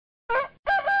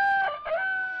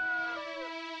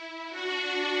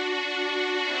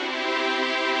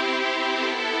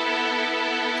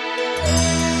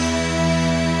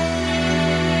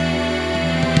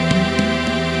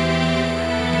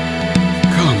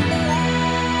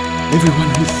Everyone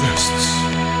who thirsts,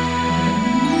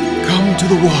 come to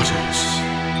the waters.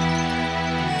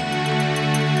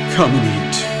 Come and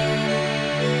eat.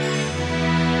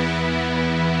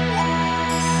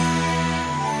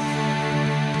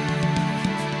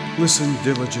 Listen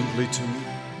diligently to me.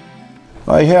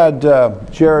 I had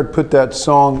Jared put that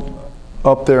song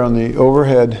up there on the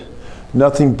overhead,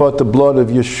 Nothing But the Blood of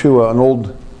Yeshua, an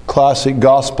old classic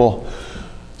gospel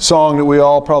song that we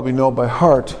all probably know by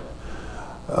heart.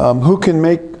 Who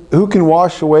can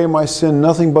wash away my sin?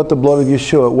 Nothing but the blood of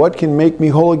Yeshua. What can make me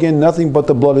whole again? Nothing but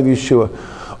the blood of Yeshua.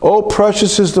 Oh,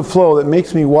 precious is the flow that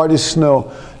makes me white as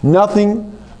snow.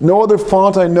 Nothing, no other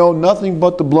font I know, nothing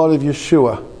but the blood of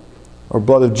Yeshua. Or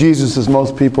blood of Jesus, as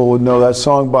most people would know that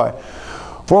song by.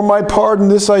 For my pardon,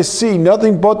 this I see,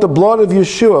 nothing but the blood of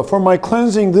Yeshua. For my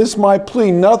cleansing, this my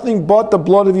plea, nothing but the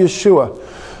blood of Yeshua.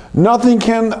 Nothing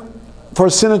can for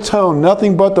sin atone,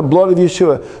 nothing but the blood of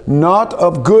Yeshua. Not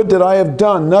of good that I have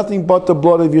done, nothing but the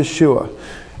blood of Yeshua.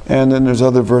 And then there's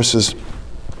other verses.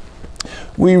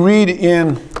 We read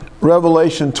in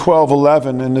Revelation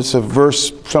 12:11, and it's a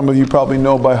verse some of you probably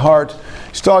know by heart.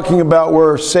 He's talking about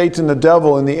where Satan, the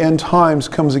devil, in the end times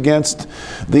comes against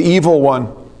the evil one.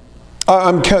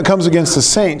 Comes against the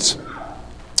saints.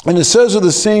 And it says of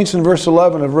the saints in verse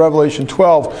 11 of Revelation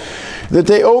 12 that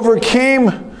they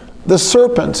overcame the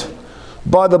serpent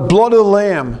by the blood of the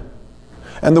Lamb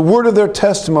and the word of their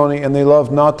testimony, and they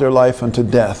loved not their life unto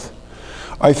death.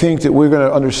 I think that we're going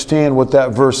to understand what that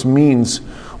verse means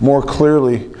more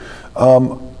clearly,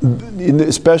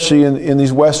 especially in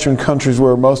these Western countries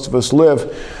where most of us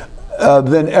live,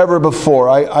 than ever before.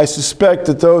 I suspect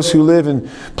that those who live in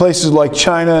places like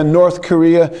China and North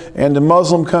Korea and the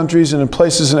Muslim countries and in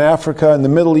places in Africa and the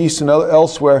Middle East and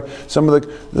elsewhere, some of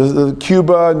the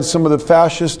Cuba and some of the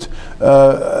fascist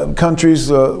countries,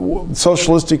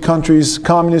 socialistic countries,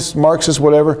 communist, Marxist,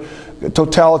 whatever,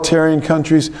 totalitarian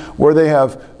countries where they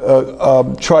have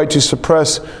tried to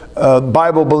suppress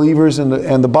Bible believers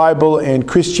and the Bible and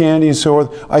Christianity and so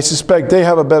forth. I suspect they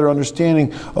have a better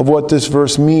understanding of what this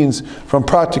verse means from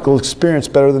practical experience,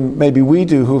 better than maybe we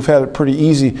do, who've had it pretty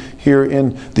easy here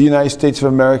in the United States of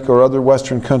America or other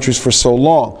Western countries for so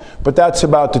long. But that's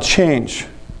about to change.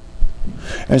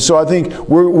 And so I think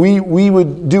we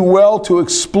would do well to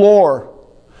explore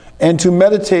and to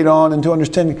meditate on and to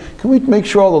understand. Can we make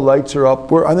sure all the lights are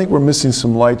up? I think we're missing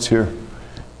some lights here.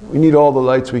 We need all the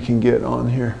lights we can get on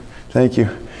here. Thank you.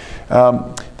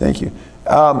 Thank you.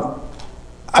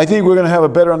 I think we're going to have a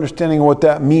better understanding of what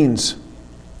that means.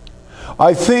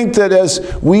 I think that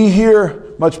as we hear,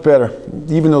 much better,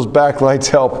 even those backlights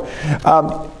help.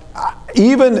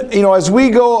 Even, as we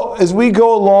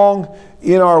go along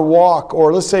in our walk,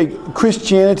 or let's say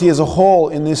Christianity as a whole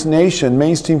in this nation,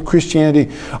 mainstream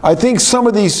Christianity, I think some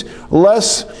of these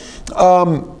less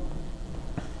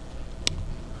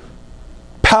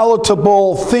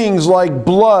palatable things like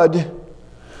blood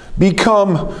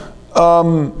become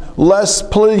less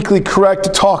politically correct to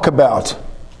talk about.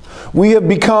 We have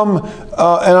become,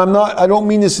 and I don't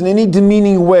mean this in any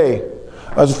demeaning way.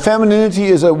 Femininity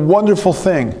is a wonderful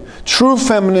thing. True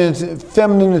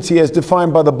femininity as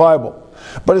defined by the Bible.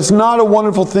 But it's not a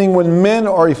wonderful thing when men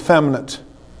are effeminate.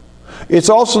 It's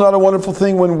also not a wonderful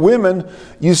thing when women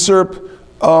usurp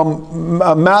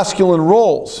masculine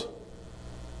roles.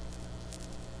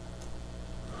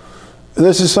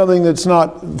 This is something that's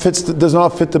does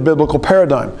not fit the biblical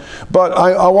paradigm. But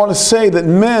I want to say that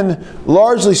men,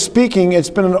 largely speaking, it's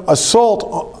been an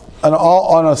assault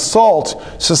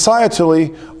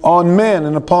societally on men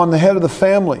and upon the head of the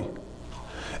family.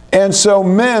 And so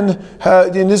men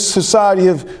in this society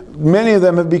many of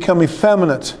them have become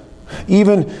effeminate.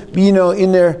 Even,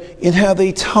 in how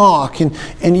they talk.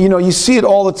 And you see it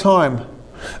all the time.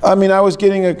 I mean, I was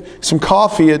getting some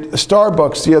coffee at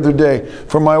Starbucks the other day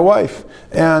for my wife.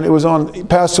 And it was on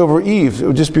Passover Eve. It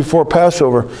was just before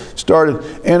Passover started.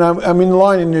 And I'm in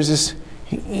line, and there's this,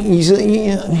 he's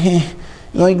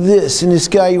like this, and this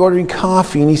guy ordering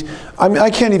coffee, and I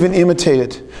can't even imitate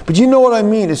it. But you know what I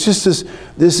mean. It's just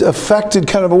this affected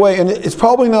kind of a way. And it's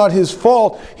probably not his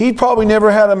fault. He probably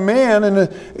never had a man.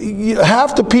 And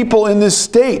half the people in this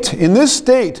state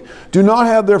do not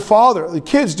have their father. The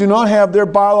kids do not have their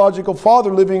biological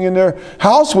father living in their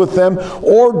house with them,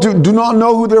 or do not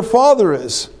know who their father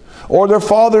is. Or their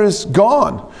father is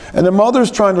gone, and the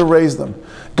mother's trying to raise them.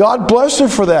 God bless her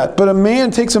for that. But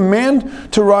it takes a man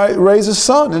to raise a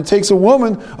son. And it takes a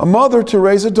woman, a mother, to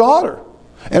raise a daughter.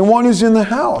 And one who's in the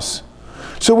house.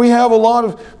 So we have a lot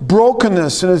of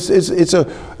brokenness, and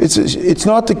it's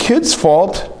not the kids'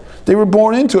 fault. They were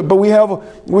born into it. But we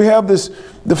have this,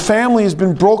 the family has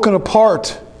been broken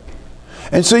apart.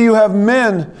 And so you have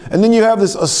men, and then you have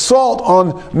this assault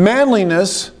on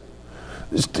manliness,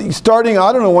 starting,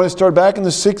 I don't know when it started, back in the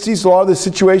 60s, a lot of the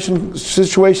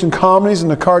situation comedies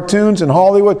and the cartoons in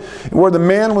Hollywood, where the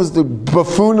man was the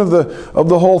buffoon of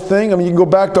the whole thing. I mean, you can go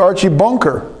back to Archie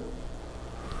Bunker,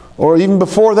 or even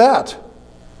before that.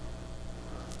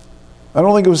 I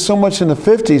don't think it was so much in the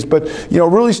 50s, but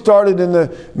really started in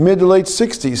the mid to late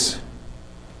 60s.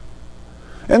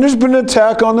 And there's been an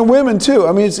attack on the women too.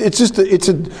 I mean,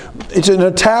 it's an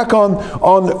attack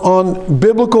on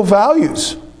biblical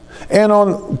values and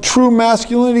on true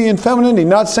masculinity and femininity.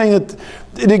 Not saying that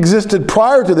it existed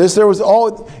prior to this.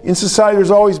 In society,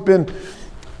 there's always been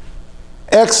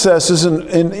excesses and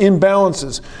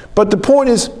imbalances. But the point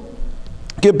is,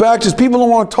 get back to this, people don't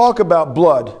want to talk about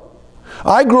blood.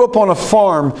 I grew up on a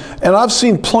farm, and I've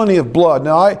seen plenty of blood.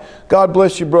 Now, God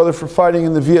bless you, brother, for fighting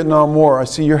in the Vietnam War. I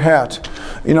see your hat.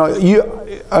 I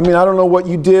don't know what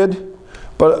you did,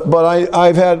 but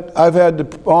I've had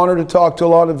the honor to talk to a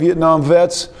lot of Vietnam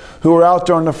vets who are out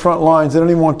there on the front lines. They don't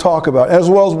even want to talk about it, as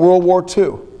well as World War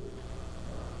II.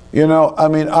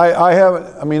 I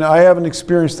haven't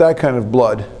experienced that kind of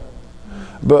blood,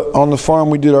 but on the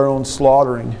farm we did our own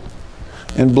slaughtering,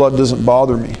 and blood doesn't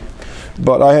bother me.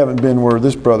 But I haven't been where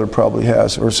this brother probably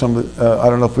has, or some. I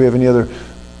don't know if we have any other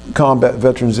combat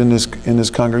veterans in this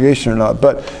congregation or not.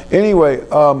 But anyway,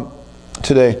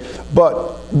 today,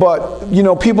 but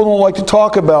people don't like to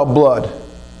talk about blood,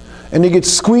 and they get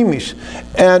squeamish,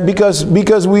 and because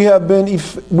we have been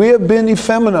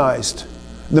effeminized,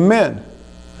 the men,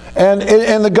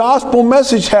 and the gospel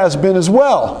message has been as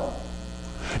well.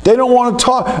 They don't want to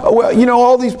talk.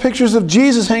 All these pictures of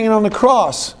Jesus hanging on the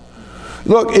cross.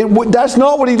 Look, that's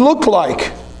not what he looked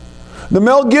like. The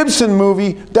Mel Gibson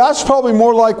movie, that's probably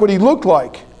more like what he looked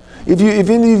like. If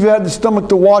any of you had the stomach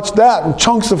to watch that, and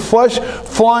chunks of flesh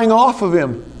flying off of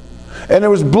him. And there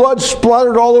was blood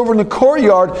splattered all over in the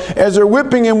courtyard as they're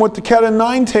whipping him with the cat o'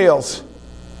 nine tails.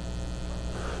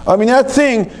 I mean, that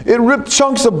thing, it ripped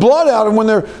chunks of blood out of him when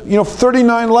they're,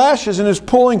 39 lashes, and it's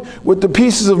pulling with the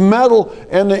pieces of metal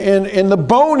and the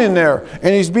bone in there.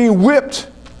 And he's being whipped.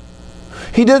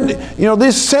 He didn't,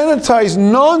 this sanitized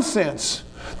nonsense.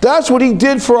 That's what he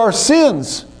did for our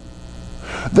sins.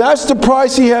 That's the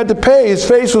price he had to pay. His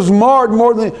face was marred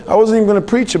more than... I wasn't even going to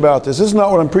preach about this. This is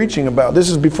not what I'm preaching about. This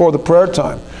is before the prayer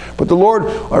time. But the Lord,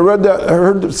 I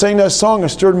heard saying that song, it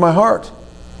stirred my heart.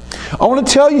 I want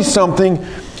to tell you something.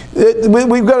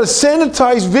 We've got a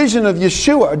sanitized vision of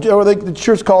Yeshua, or the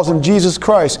church calls him Jesus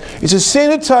Christ. It's a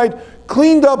sanitized,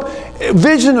 cleaned up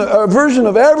version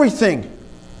of everything.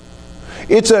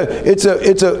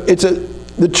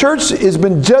 The church has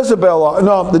been the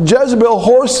Jezebel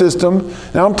whore system,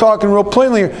 now I'm talking real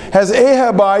plainly here, has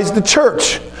Ahabized the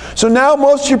church. So now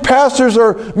most of your pastors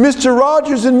are Mr.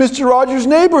 Rogers in Mr. Rogers'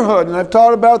 neighborhood, and I've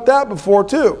taught about that before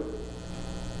too.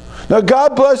 Now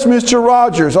God bless Mr.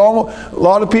 Rogers. A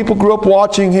lot of people grew up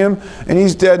watching him, and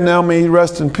he's dead now. May he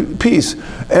rest in peace.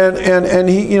 And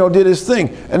he did his thing.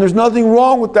 And there's nothing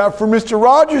wrong with that for Mr.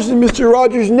 Rogers in Mr.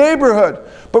 Rogers' neighborhood.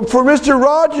 But for Mr.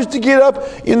 Rogers to get up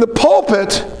in the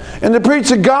pulpit and to preach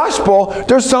the gospel,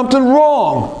 there's something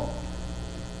wrong.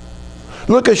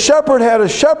 Look, a shepherd had a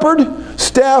shepherd,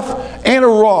 staff, and a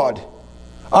rod.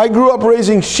 I grew up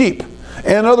raising sheep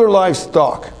and other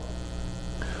livestock.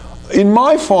 In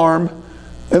my farm,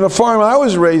 in a farm I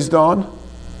was raised on,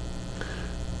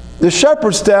 the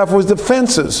shepherd's staff was the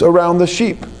fences around the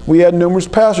sheep. We had numerous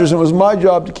pastures, and it was my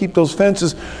job to keep those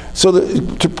fences so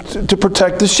that to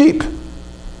protect the sheep.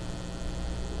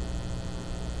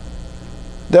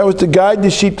 That was to guide the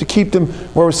sheep to keep them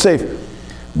where it was safe.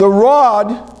 The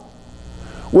rod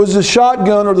was the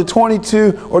shotgun or the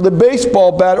 22 or the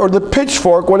baseball bat or the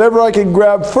pitchfork, whatever I could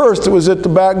grab first. It was at the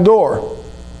back door.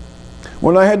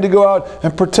 When I had to go out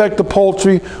and protect the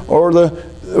poultry or the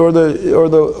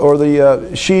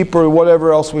sheep or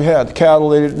whatever else we had, the cattle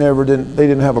they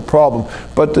didn't have a problem.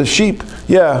 But the sheep,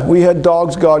 yeah, we had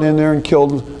dogs got in there and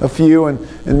killed a few, and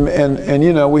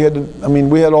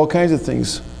we had all kinds of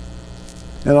things,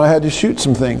 and I had to shoot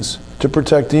some things to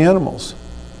protect the animals.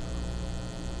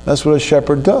 That's what a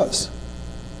shepherd does,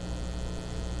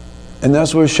 and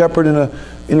that's what a shepherd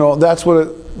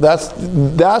that's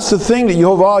the thing that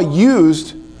Jehovah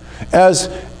used as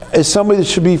somebody that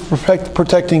should be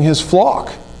protecting his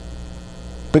flock,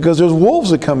 because there's wolves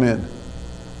that come in.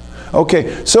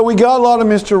 Okay, so we got a lot of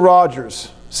Mr.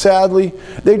 Rogers. Sadly,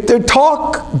 they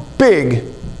talk big.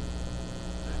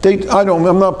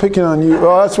 I'm not picking on you.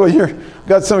 Oh, that's what you're.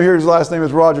 Got some here whose last name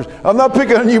is Rogers. I'm not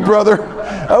picking on you, brother.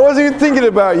 I wasn't even thinking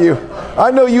about you.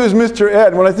 I know you as Mr.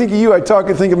 Ed. When I think of you, I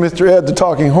think of Mr. Ed, the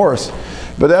talking horse.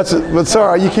 But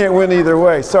sorry, you can't win either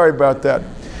way. Sorry about that.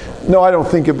 No, I don't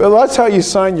think it. Well, that's how you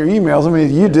sign your emails. I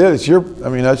mean, you did. It's your. I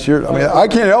mean, that's your. I mean, I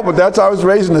can't help it. That's how I was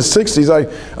raised in the '60s.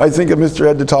 I think of Mr.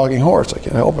 Ed the Talking Horse. I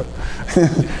can't help it.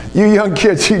 You young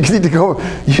kids, you need to go.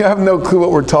 You have no clue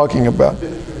what we're talking about.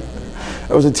 It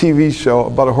was a TV show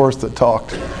about a horse that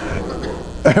talked.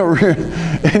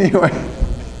 Anyway.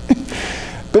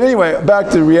 But anyway, back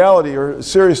to reality or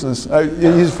seriousness.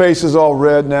 His face is all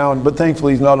red now, but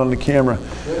thankfully he's not on the camera.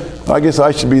 I guess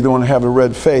I should be the one to have a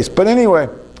red face. But anyway,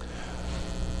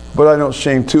 but I don't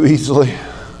shame too easily.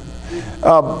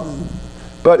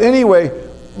 But anyway,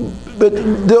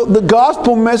 the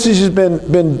gospel message has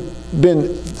been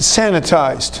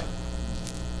sanitized.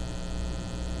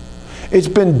 It's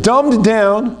been dumbed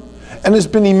down. And it's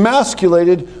been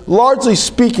emasculated, largely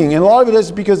speaking. And a lot of it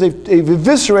is because they've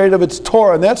eviscerated of its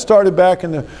Torah. And that started back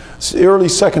in the early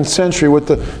 2nd century with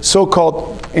the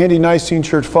so-called Ante-Nicene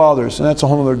Church Fathers. And that's a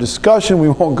whole other discussion. We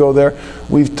won't go there.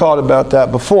 We've taught about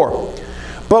that before.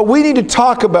 But we need to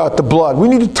talk about the blood. We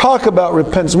need to talk about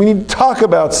repentance. We need to talk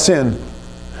about sin.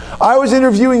 I was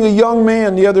interviewing a young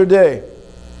man the other day.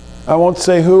 I won't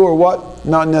say who or what,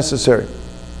 not necessary.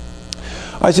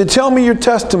 I said, tell me your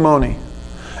testimony.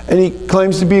 And he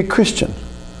claims to be a Christian.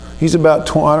 He's about,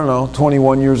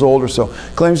 21 years old or so.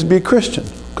 Claims to be a Christian.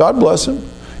 God bless him.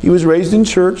 He was raised in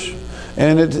church.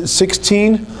 And at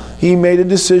 16, he made a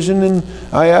decision. And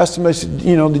I asked him, I said,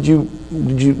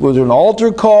 was there an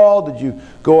altar call? Did you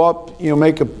go up,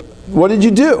 what did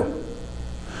you do?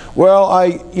 Well,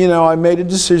 I made a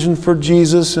decision for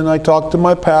Jesus and I talked to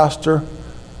my pastor.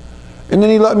 And then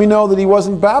he let me know that he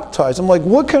wasn't baptized. I'm like,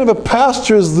 what kind of a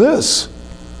pastor is this?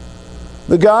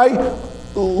 The guy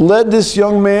led this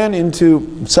young man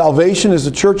into salvation as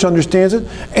the church understands it,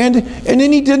 and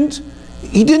then he didn't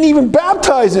even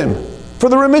baptize him for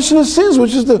the remission of sins,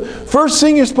 which is the first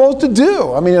thing you're supposed to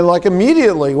do. I mean, like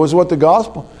immediately was what the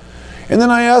gospel. And then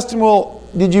I asked him, well,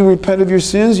 did you repent of your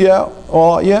sins? Yeah.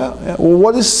 Well, yeah. Well,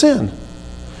 what is sin?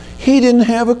 He didn't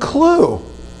have a clue.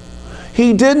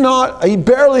 He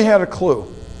barely had a clue.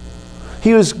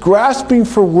 He was grasping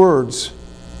for words.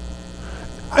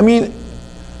 I mean,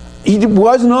 he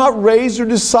was not raised or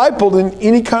discipled in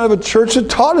any kind of a church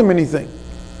that taught him anything.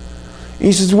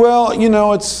 He says, well,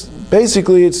 it's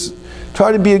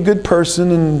try to be a good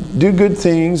person and do good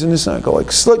things, and it's not go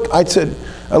like slick.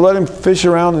 I let him fish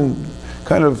around and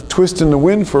kind of twist in the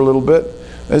wind for a little bit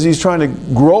as he's trying to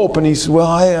grope, and he said,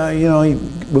 well, he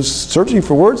was searching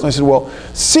for words, and I said, well,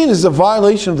 sin is a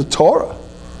violation of the Torah,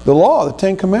 the law, the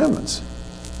 10 Commandments.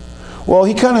 Well,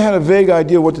 he kind of had a vague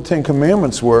idea what the 10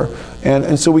 Commandments were,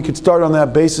 and so we could start on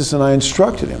that basis, and I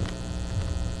instructed him.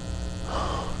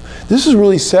 This is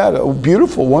really sad. A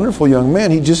beautiful, wonderful young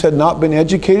man. He just had not been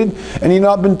educated, and he'd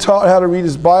not been taught how to read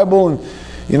his Bible, and,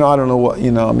 I don't know what,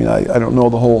 I don't know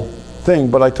the whole thing,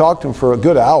 but I talked to him for a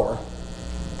good hour,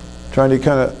 trying to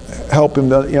kind of help him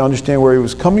to understand where he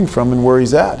was coming from and where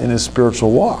he's at in his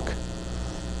spiritual walk.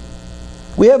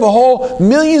 We have a whole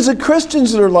millions of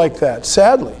Christians that are like that,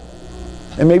 sadly.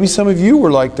 And maybe some of you were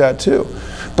like that too.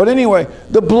 But anyway,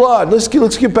 the blood. Let's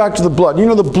get back to the blood.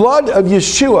 The blood of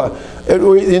Yeshua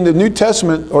in the New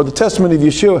Testament, or the Testament of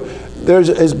Yeshua, there's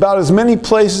about as many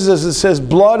places as it says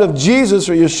blood of Jesus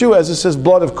or Yeshua as it says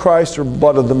blood of Christ or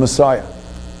blood of the Messiah.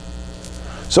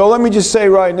 So let me just say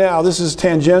right now, this is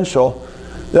tangential.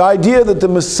 The idea that the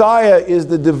Messiah is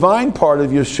the divine part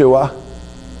of Yeshua,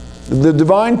 the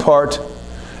divine part,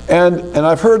 and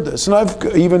I've heard this, and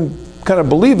I've even kind of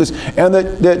believe this, and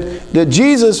that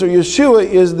Jesus or Yeshua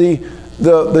is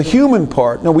the human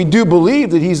part. Now we do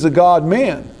believe that he's the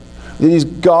God-man, that he's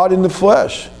God in the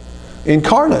flesh,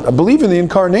 incarnate. I believe in the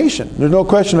incarnation. There's no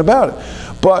question about it.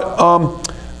 But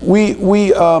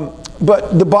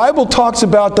but the Bible talks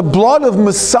about the blood of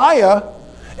Messiah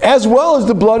as well as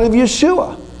the blood of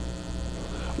Yeshua.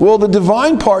 Well, the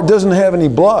divine part doesn't have any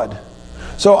blood.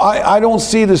 So I don't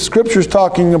see the scriptures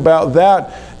talking about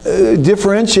that,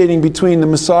 differentiating between the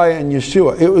Messiah and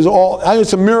Yeshua.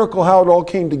 It's a miracle how it all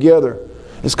came together.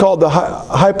 It's called the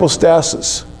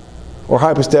hypostasis, or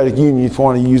hypostatic union if you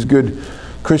want to use good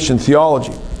Christian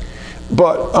theology.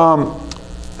 But,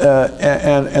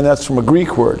 and that's from a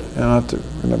Greek word, and I have to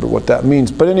remember what that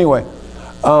means. But anyway,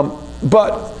 but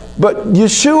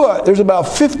Yeshua, there's about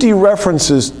 50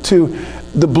 references to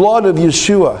the blood of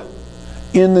Yeshua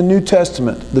in the New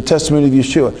Testament, the Testament of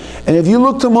Yeshua. And if you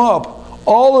look them up,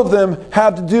 all of them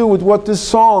have to do with what this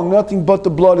song, Nothing But the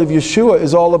Blood of Yeshua,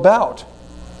 is all about.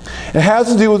 It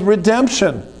has to do with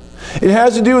redemption. It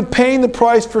has to do with paying the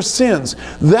price for sins.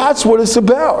 That's what it's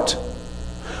about.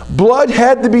 Blood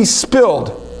had to be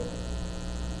spilled.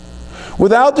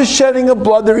 Without the shedding of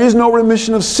blood, there is no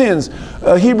remission of sins.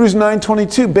 Hebrews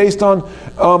 9:22, based on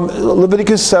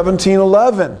Leviticus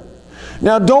 17:11.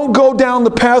 Now, don't go down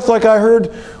the path like I heard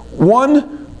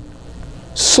one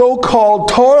so-called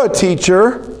Torah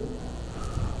teacher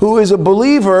who is a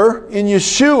believer in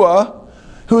Yeshua,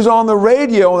 who's on the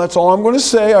radio, and that's all I'm going to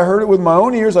say. I heard it with my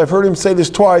own ears. I've heard him say this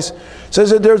twice.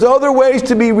 Says that there's other ways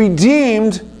to be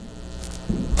redeemed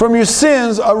from your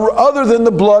sins other than the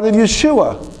blood of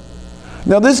Yeshua.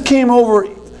 Now this came over, I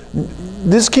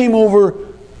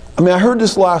mean, I heard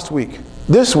this last week,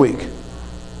 this week.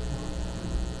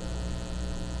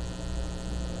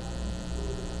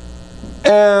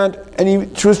 And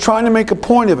he was trying to make a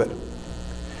point of it.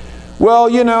 Well,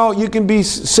 you know, you can be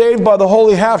saved by the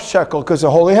holy half shekel, because the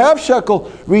holy half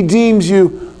shekel redeems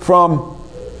you from,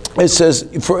 it says,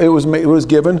 it was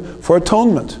given for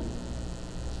atonement.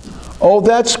 Oh,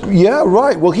 that's, yeah,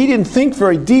 right. Well, he didn't think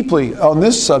very deeply on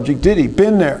this subject, did he?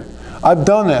 Been there. I've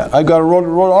done that. I wrote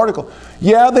an article.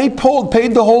 Yeah, they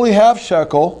paid the holy half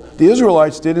shekel, the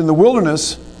Israelites did, in the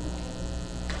wilderness,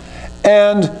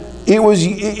 and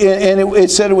it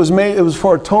said it was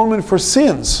for atonement for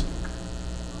sins.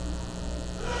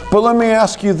 But let me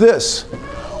ask you this.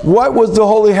 What was the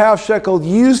holy half shekel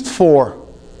used for?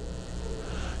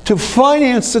 To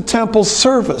finance the temple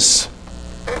service,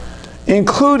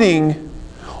 including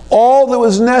all that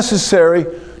was necessary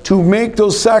to make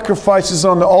those sacrifices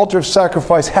on the altar of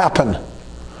sacrifice happen.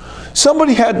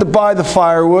 Somebody had to buy the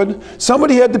firewood.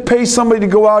 Somebody had to pay somebody to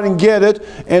go out and get it.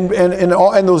 And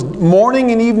those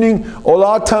morning and evening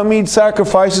Olah Tamid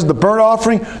sacrifices, the burnt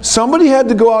offering, somebody had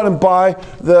to go out and buy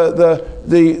the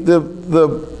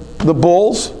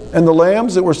bulls and the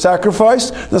lambs that were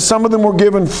sacrificed. Now, some of them were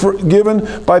given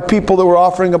by people that were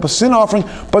offering up a sin offering,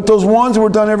 but those ones that were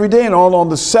done every day and all on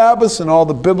the Sabbaths and all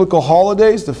the biblical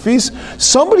holidays, the feasts,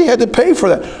 somebody had to pay for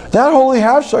that. That holy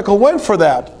half shekel went for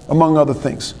that, among other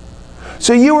things.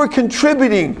 So you were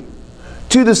contributing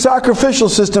to the sacrificial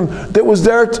system that was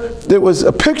there, that was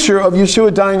a picture of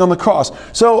Yeshua dying on the cross.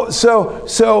 So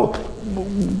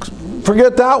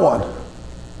forget that one.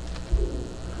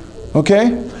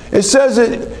 Okay? It says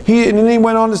that and then he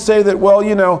went on to say that, well,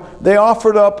 you know, they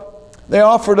offered up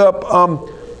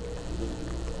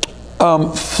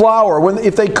flour.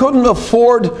 If they couldn't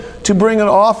afford to bring an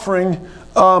offering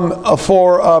if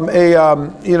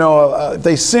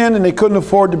they sinned and they couldn't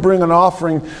afford to bring an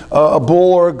offering, a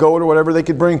bull or a goat or whatever, they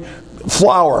could bring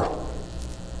flour.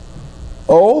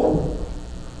 Oh?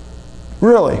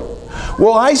 Really?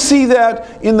 Well, I see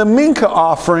that in the mincha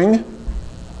offering,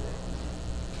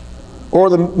 or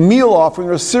the meal offering,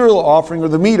 or cereal offering, or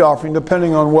the meat offering,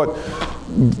 depending on what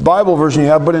Bible version you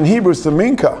have, but in Hebrew it's the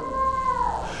mincha.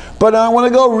 But I want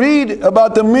to go read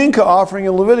about the mincha offering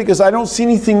in Leviticus. I don't see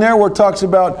anything there where it talks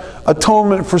about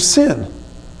atonement for sin.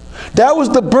 That was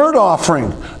the burnt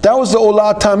offering. That was the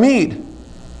Olah Tamid.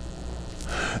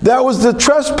 That was the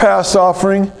trespass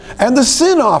offering and the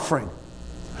sin offering.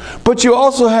 But you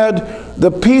also had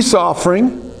the peace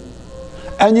offering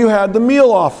and you had the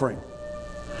meal offering.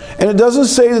 And it doesn't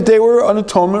say that they were an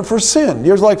atonement for sin.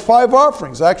 There's like 5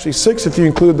 offerings, actually 6 if you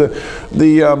include the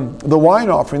wine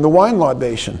offering, the wine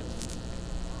libation.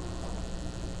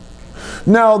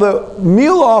 Now the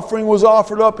meal offering was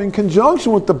offered up in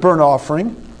conjunction with the burnt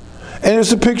offering, and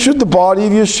it's a picture of the body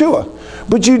of Yeshua.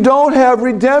 But you don't have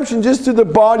redemption just through the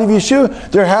body of Yeshua.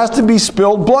 There has to be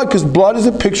spilled blood, because blood is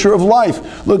a picture of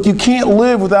life. Look, you can't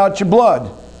live without your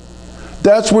blood.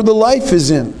 That's where the life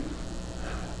is in.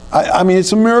 I mean,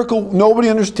 it's a miracle. Nobody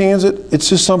understands it. It's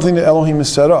just something that Elohim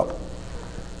has set up.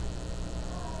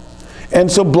 And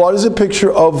so blood is a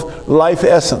picture of life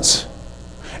essence.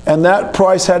 And that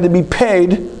price had to be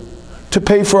paid to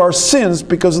pay for our sins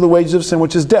because of the wages of sin,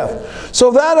 which is death.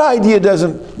 So that idea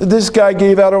doesn't, this guy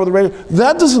gave out over the radio,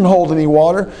 that doesn't hold any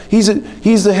water. He's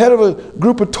the head of a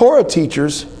group of Torah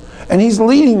teachers, and he's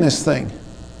leading this thing.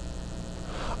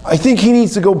 I think he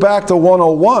needs to go back to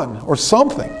 101 or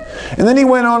something. And then he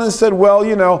went on and said, well,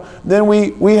 you know, then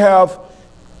we have,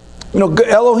 you know,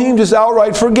 Elohim just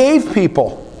outright forgave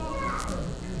people.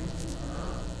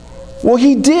 Well,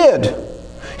 he did.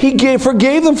 He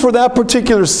forgave them for that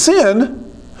particular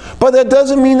sin, but that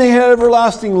doesn't mean they had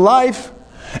everlasting life,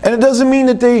 and it doesn't mean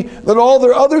that all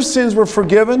their other sins were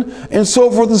forgiven, and so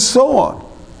forth and so on.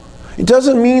 It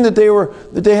doesn't mean that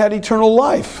they had eternal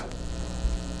life.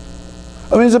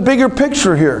 I mean, there's a bigger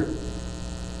picture here.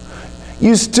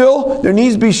 There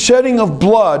needs to be shedding of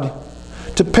blood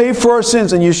to pay for our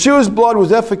sins. And Yeshua's blood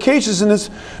was efficacious in this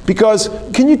because,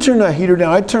 can you turn that heater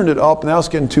down? I turned it up, now it's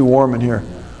getting too warm in here.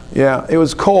 Yeah, it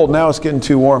was cold, now it's getting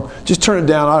too warm. Just turn it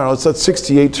down, I don't know, it's at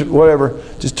 68, whatever.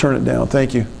 Just turn it down,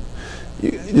 thank you.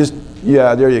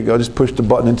 Yeah, there you go. Just push the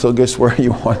button until it gets where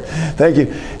you want. Thank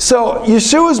you. So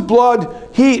Yeshua's blood,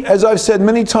 as I've said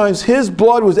many times, his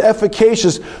blood was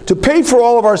efficacious to pay for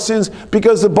all of our sins,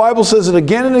 because the Bible says it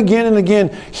again and again and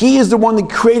again. He is the one that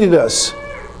created us.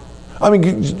 I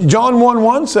mean, John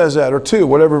 1:1 says that, or 2,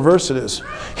 whatever verse it is.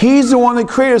 He's the one that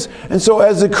created us. And so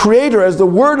as the creator, as the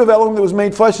Word of Elohim that was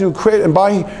made flesh, and who created, and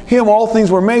by him all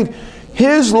things were made,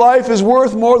 his life is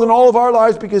worth more than all of our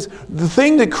lives, because the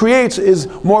thing that creates is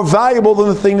more valuable than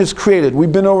the thing that's created.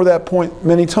 We've been over that point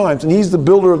many times. And he's the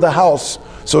builder of the house,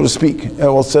 so to speak.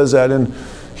 Well, it says that in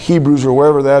Hebrews or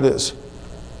wherever that is.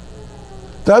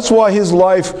 That's why his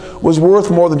life was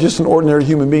worth more than just an ordinary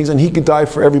human being, and he could die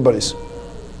for everybody's.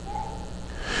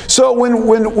 So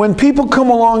when people come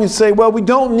along and say, well, we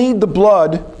don't need the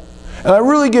blood, and I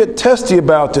really get testy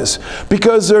about this,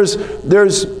 because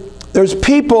there's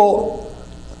people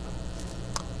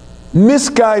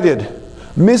misguided.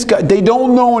 They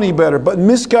don't know any better, but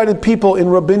misguided people in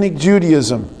rabbinic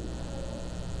Judaism.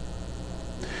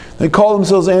 They call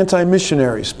themselves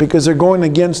anti-missionaries because they're going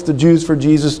against the Jews for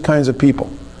Jesus kinds of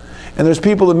people. And there's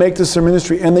people that make this their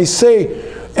ministry, and they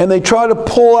say, and they try to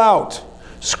pull out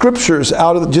scriptures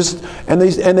out of and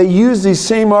they use these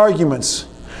same arguments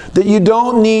that you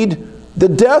don't need the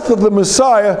death of the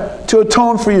Messiah to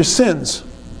atone for your sins.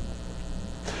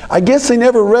 I guess they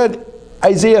never read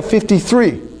Isaiah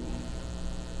 53.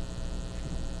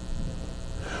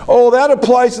 Oh, that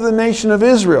applies to the nation of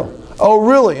Israel. Oh,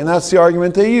 really? And that's the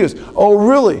argument they use. Oh,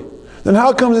 really? Then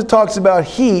how comes it talks about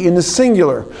he in the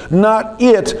singular, not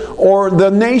it or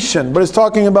the nation, but it's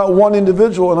talking about one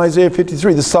individual in Isaiah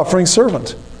 53, the suffering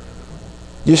servant.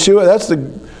 Yeshua,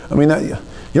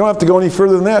 you don't have to go any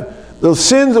further than that. The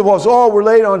sins of us all were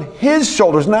laid on his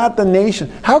shoulders, not the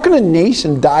nation. How can a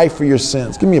nation die for your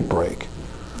sins? Give me a break.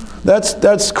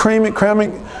 That's cramming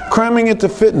it to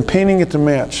fit and painting it to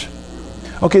match.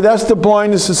 Okay, that's the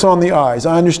blindness that's on the eyes.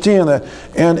 I understand that.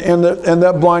 And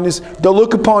that blindness, they'll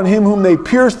look upon him whom they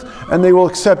pierced, and they will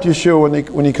accept Yeshua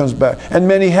when he comes back. And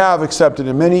many have accepted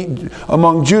him. Many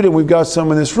among Judah, we've got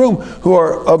some in this room who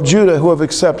are of Judah who have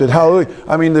accepted. Hallelujah.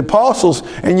 I mean, the apostles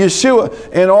and Yeshua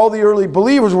and all the early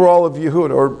believers were all of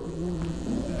Yehuda, or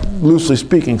loosely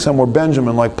speaking, some were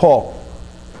Benjamin like Paul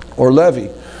or Levi.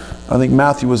 I think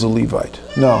Matthew was a Levite.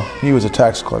 No, he was a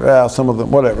tax collector. Some of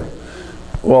them, whatever.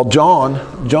 Well, John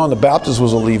the Baptist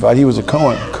was a Levite. He was a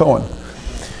Cohen.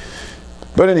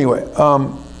 But anyway,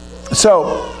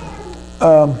 so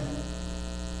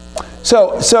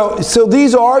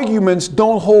these arguments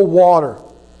don't hold water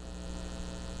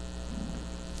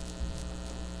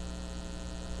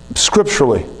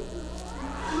scripturally.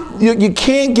 You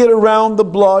can't get around the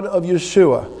blood of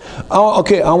Yeshua.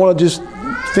 Okay, I want to just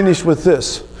finish with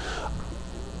this.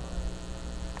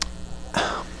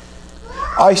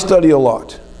 I study a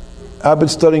lot. I've been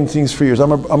studying things for years.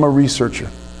 I'm a researcher.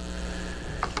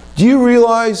 Do you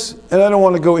realize, and I don't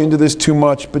want to go into this too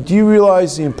much, but do you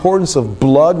realize the importance of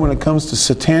blood when it comes to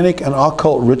satanic and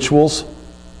occult rituals?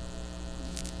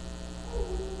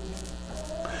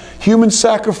 Human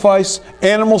sacrifice,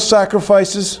 animal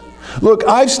sacrifices. Look,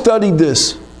 I've studied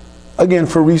this, again,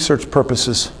 for research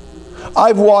purposes.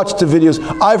 I've watched the videos.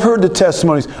 I've heard the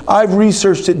testimonies. I've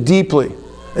researched it deeply.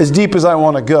 As deep as I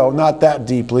want to go. Not that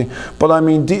deeply, but I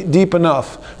mean deep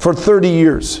enough. For 30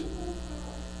 years.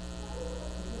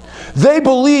 They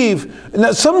believe,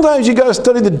 and sometimes you got to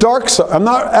study the dark side. I'm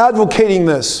not advocating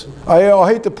this.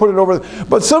 I hate to put it over,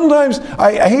 but sometimes,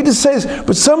 I hate to say this,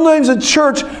 but sometimes the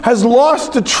church has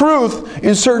lost the truth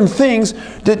in certain things,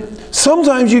 that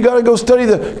sometimes you got to go study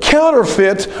the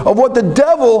counterfeit of what the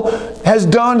devil has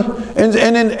done, and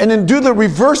then do the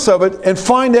reverse of it and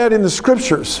find that in the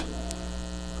scriptures.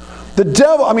 The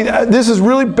devil, I mean, this is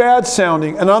really bad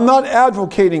sounding, and I'm not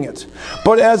advocating it.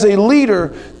 But as a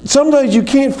leader, sometimes you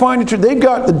can't find it.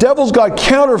 The devil's got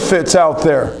counterfeits out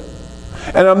there.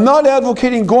 And I'm not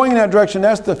advocating going in that direction.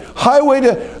 That's the highway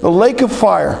to the lake of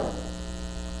fire.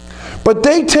 But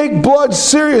they take blood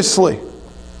seriously.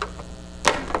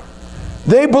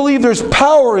 They believe there's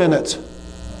power in it.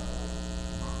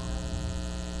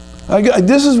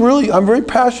 This is really, I'm very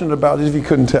passionate about it, if you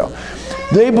couldn't tell.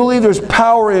 They believe there's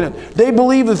power in it. They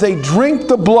believe that they drink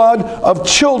the blood of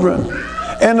children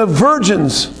and of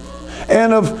virgins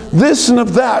and of this and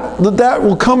of that, that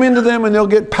will come into them and they'll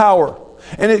get power.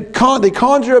 And they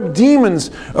conjure up demons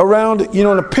around, in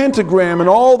a pentagram and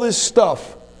all this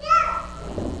stuff.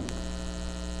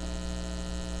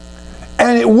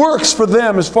 And it works for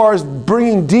them as far as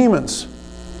bringing demons.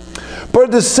 But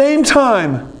at the same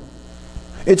time,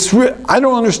 I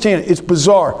don't understand it. It's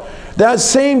bizarre. That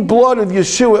same blood of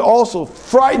Yeshua also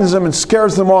frightens them and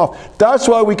scares them off. That's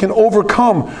why we can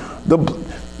overcome the,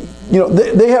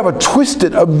 they have a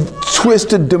twisted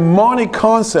demonic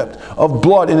concept of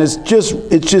blood, and it's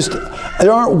just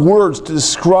there aren't words to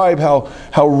describe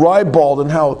how ribald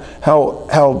and how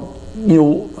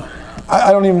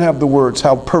I don't even have the words,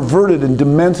 how perverted and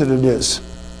demented it is.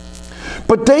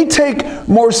 But they take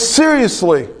more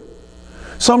seriously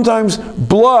sometimes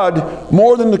blood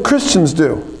more than the Christians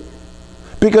do.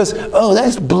 Because, oh,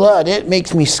 that's blood, it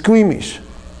makes me squeamish.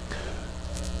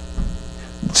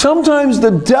 Sometimes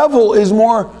the devil is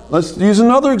more, let's use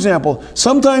another example.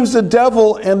 Sometimes the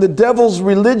devil and the devil's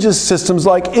religious systems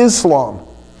like Islam.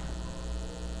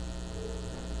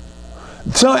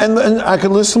 And I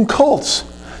could list some cults.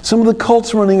 Some of the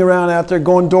cults running around out there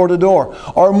going door to door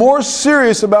are more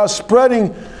serious about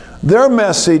spreading their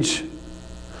message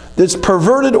that's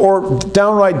perverted or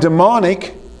downright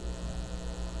demonic.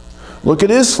 Look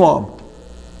at Islam.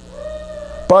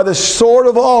 By the sword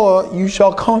of Allah you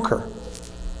shall conquer.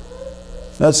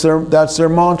 That's their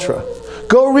mantra.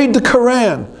 Go read the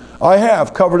Quran. I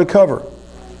have, cover to cover.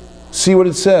 See what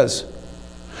it says.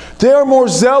 They are more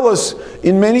zealous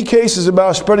in many cases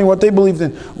about spreading what they believe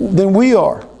in than we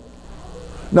are.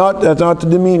 Not to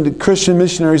demean the Christian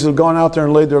missionaries that have gone out there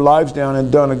and laid their lives down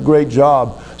and done a great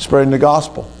job spreading the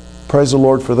gospel. Praise the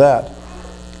Lord for that.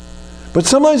 But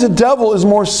sometimes the devil is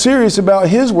more serious about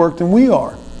his work than we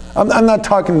are. I'm not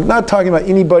talking about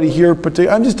anybody here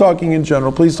particular. I'm just talking in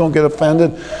general. Please don't get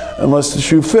offended unless the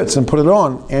shoe fits, and put it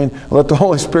on and let the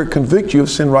Holy Spirit convict you of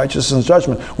sin, righteousness, and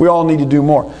judgment. We all need to do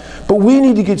more. But we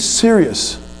need to get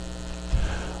serious.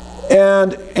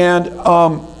 Let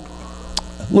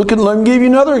me give you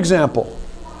another example.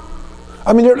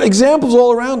 I mean, there are examples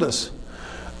all around us.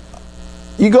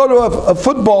 You go to a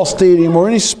football stadium or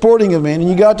any sporting event, and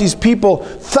you got these people,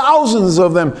 thousands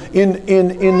of them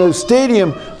in the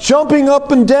stadium, jumping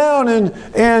up and down and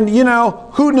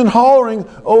hooting and hollering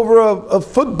over a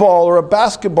football or a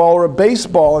basketball or a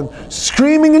baseball, and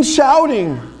screaming and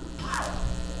shouting.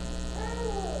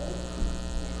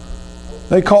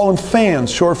 They call them fans,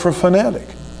 short for fanatic.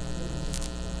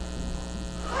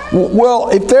 Well,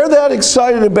 if they're that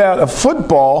excited about a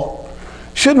football,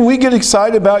 shouldn't we get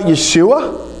excited about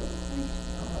Yeshua?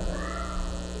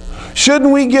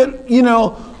 Shouldn't we get,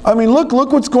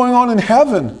 look what's going on in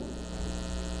heaven.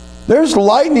 There's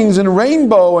lightnings and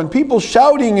rainbow and people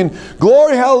shouting and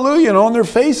glory, hallelujah, and on their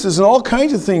faces and all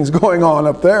kinds of things going on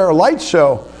up there, a light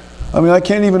show. I mean, I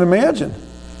can't even imagine.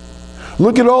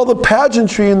 Look at all the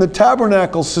pageantry in the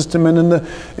tabernacle system and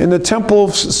in the temple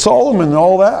of Solomon and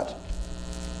all that.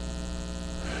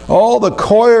 All the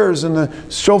choirs and the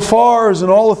shofars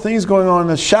and all the things going on,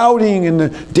 the shouting and the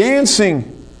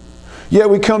dancing. Yet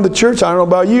we come to church, I don't know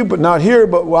about you, but not here,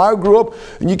 but when I grew up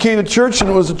and you came to church and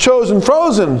it was a chosen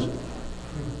frozen.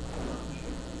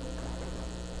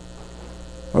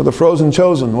 Or the frozen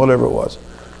chosen, whatever it was.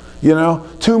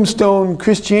 Tombstone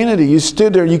Christianity. You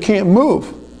stood there, you can't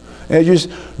move. And you just,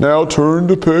 now turn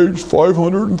to page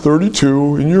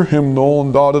 532 in your hymnal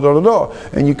and da-da-da-da-da.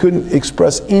 And you couldn't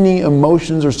express any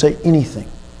emotions or say anything.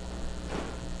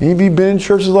 Any of you been in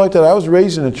churches like that? I was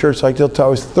raised in a church like that until I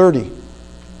was 30. And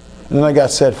then I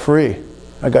got set free.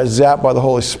 I got zapped by the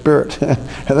Holy Spirit. And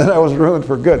then I was ruined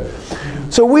for good.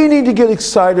 So we need to get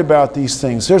excited about these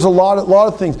things. There's a lot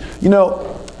of things.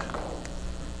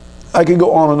 I could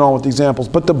go on and on with examples.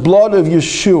 But the blood of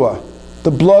Yeshua,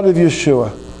 the blood of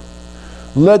Yeshua,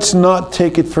 let's not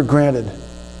take it for granted.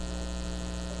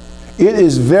 It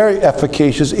is very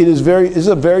efficacious. It is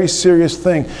a very serious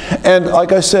thing. And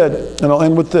like I said, and I'll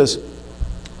end with this,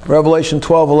 Revelation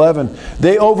 12:11,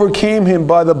 they overcame him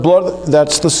by the blood,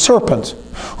 that's the serpent,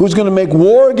 who's going to make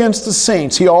war against the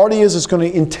saints. He already is. It's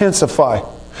going to intensify.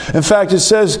 In fact, it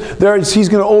says there he's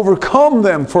going to overcome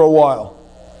them for a while.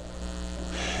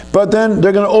 But then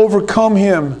they're going to overcome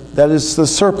him, that is the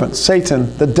serpent,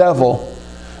 Satan, the devil,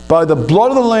 by the blood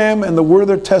of the Lamb and the word of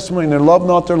their testimony, and they love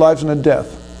not their lives unto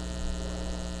death.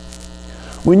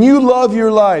 When you love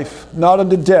your life not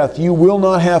unto death, you will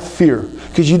not have fear,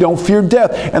 because you don't fear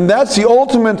death. And that's the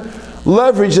ultimate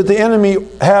leverage that the enemy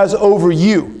has over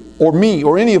you, or me,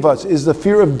 or any of us, is the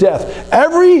fear of death.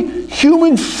 Every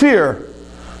human fear,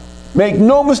 make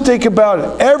no mistake about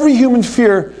it, every human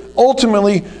fear,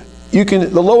 ultimately, the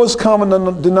lowest common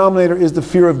denominator is the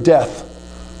fear of death.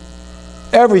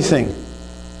 Everything.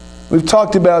 We've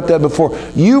talked about that before.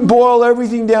 You boil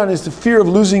everything down, it's the fear of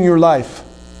losing your life.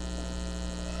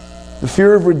 The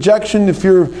fear of rejection, the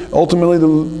fear of ultimately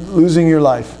losing your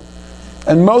life.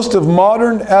 And most of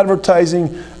modern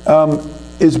advertising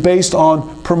is based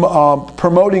on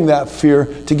promoting that fear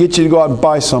to get you to go out and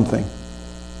buy something.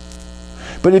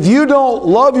 But if you don't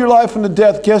love your life unto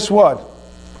death, guess what?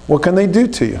 What can they do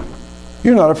to you?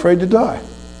 You're not afraid to die.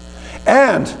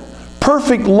 And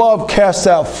perfect love casts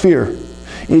out fear.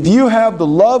 If you have the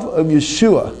love of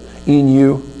Yeshua in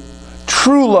you,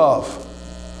 true love,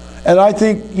 and I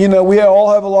think, you know, we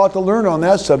all have a lot to learn on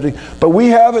that subject, but we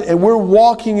have it and we're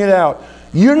walking it out.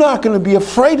 You're not going to be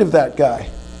afraid of that guy.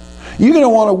 You're going to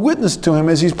want to witness to him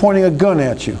as he's pointing a gun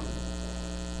at you.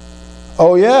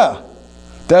 Oh yeah,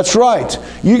 that's right.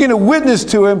 You're going to witness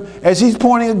to him as he's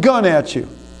pointing a gun at you.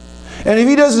 And if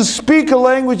he doesn't speak a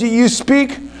language that you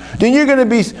speak, then you're going to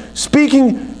be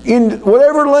speaking in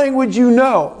whatever language you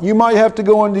know. You might have to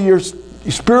go into your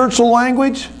spiritual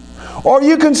language. Or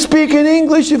you can speak in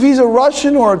English if he's a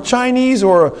Russian or a Chinese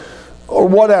or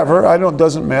whatever. It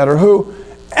doesn't matter who.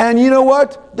 And you know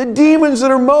what? The demons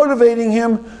that are motivating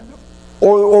him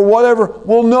or whatever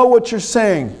will know what you're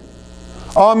saying.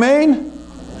 Amen?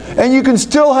 And you can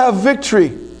still have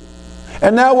victory.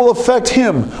 And that will affect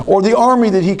him or the army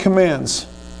that he commands.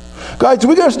 Guys,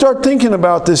 we got to start thinking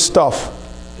about this stuff.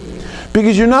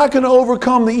 Because you're not going to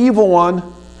overcome the evil one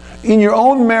in your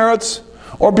own merits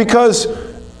or because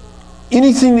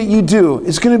anything that you do.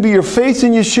 It's going to be your faith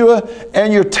in Yeshua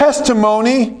and your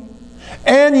testimony.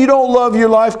 And you don't love your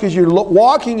life because you're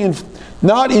walking in,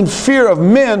 not in fear of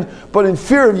men, but in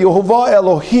fear of Yehovah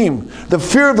Elohim. The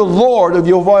fear of the Lord of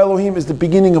Yehovah Elohim is the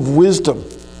beginning of wisdom.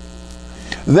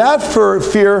 That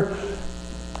fear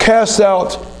casts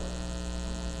out,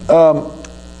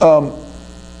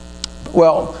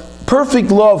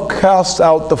 perfect love casts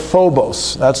out the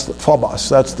phobos. That's the phobos.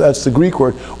 That's the Greek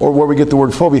word, or where we get the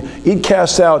word phobia. It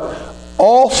casts out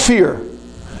all fear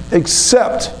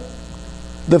except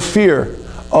the fear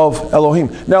of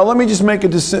Elohim. Now, let me just make a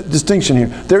distinction here.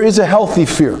 There is a healthy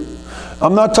fear.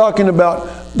 I'm not talking about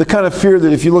the kind of fear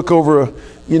that if you look over,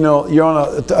 you're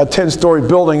on a 10-story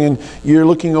building and you're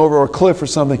looking over a cliff or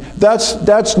something.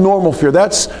 That's normal fear.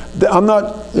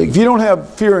 If you don't have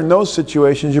fear in those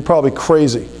situations, you're probably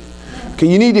crazy. Okay,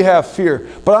 you need to have fear.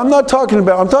 But I'm talking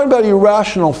about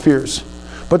irrational fears.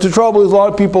 But the trouble is a lot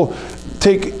of people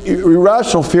take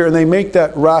irrational fear and they make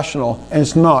that rational, and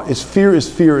it's not. It's fear is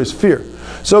fear is fear.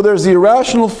 So there's the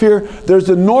irrational fear, there's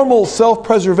the normal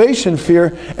self-preservation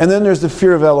fear, and then there's the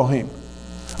fear of Elohim.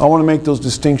 I want to make those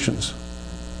distinctions.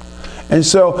 And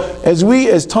so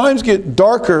as times get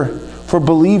darker for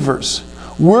believers,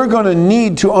 we're going to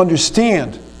need to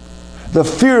understand the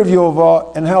fear of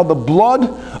Yehovah and how the blood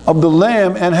of the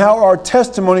Lamb and how our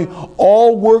testimony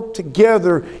all work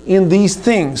together in these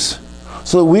things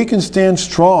so that we can stand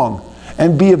strong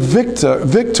and be a victor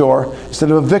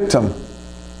instead of a victim.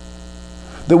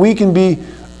 That we can be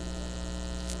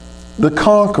the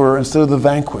conqueror instead of the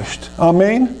vanquished.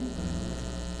 Amen?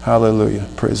 Hallelujah.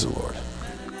 Praise the Lord.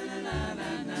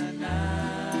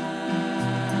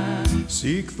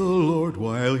 Seek the Lord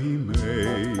while he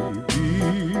may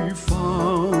be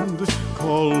found.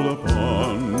 Call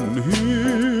upon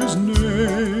his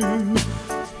name.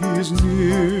 He is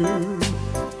near.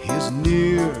 He is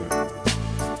near.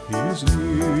 He is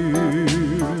near.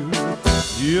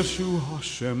 Yeshua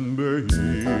Hashem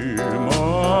behi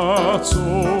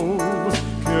matzov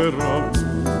kerabu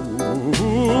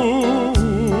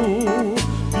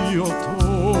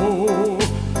yoto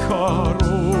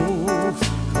karov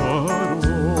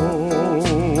karov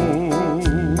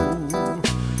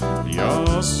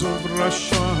yasov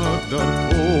rasha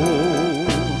darko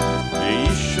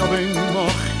leishavim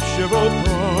machshevotav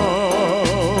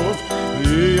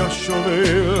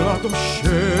yashovel ad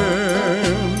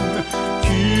Hashem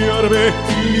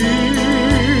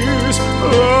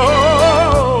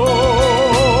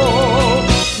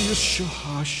Yeshua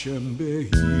Hashem behi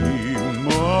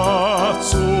matzov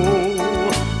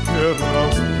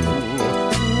kerabu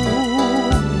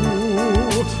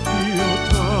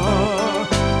yota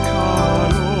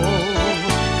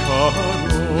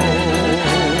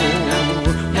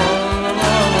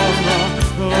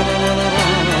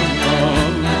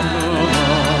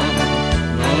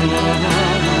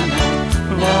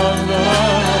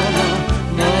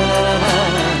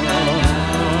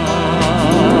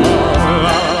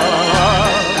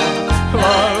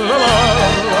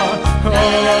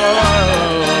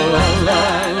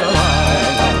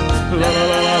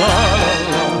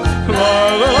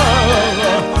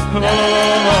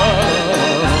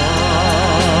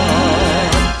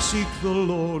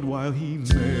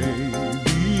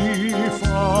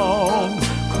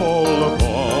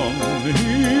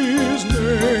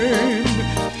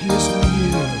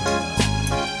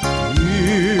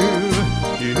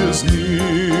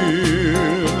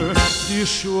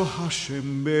Yeshua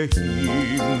Hashem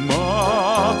behi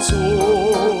matzot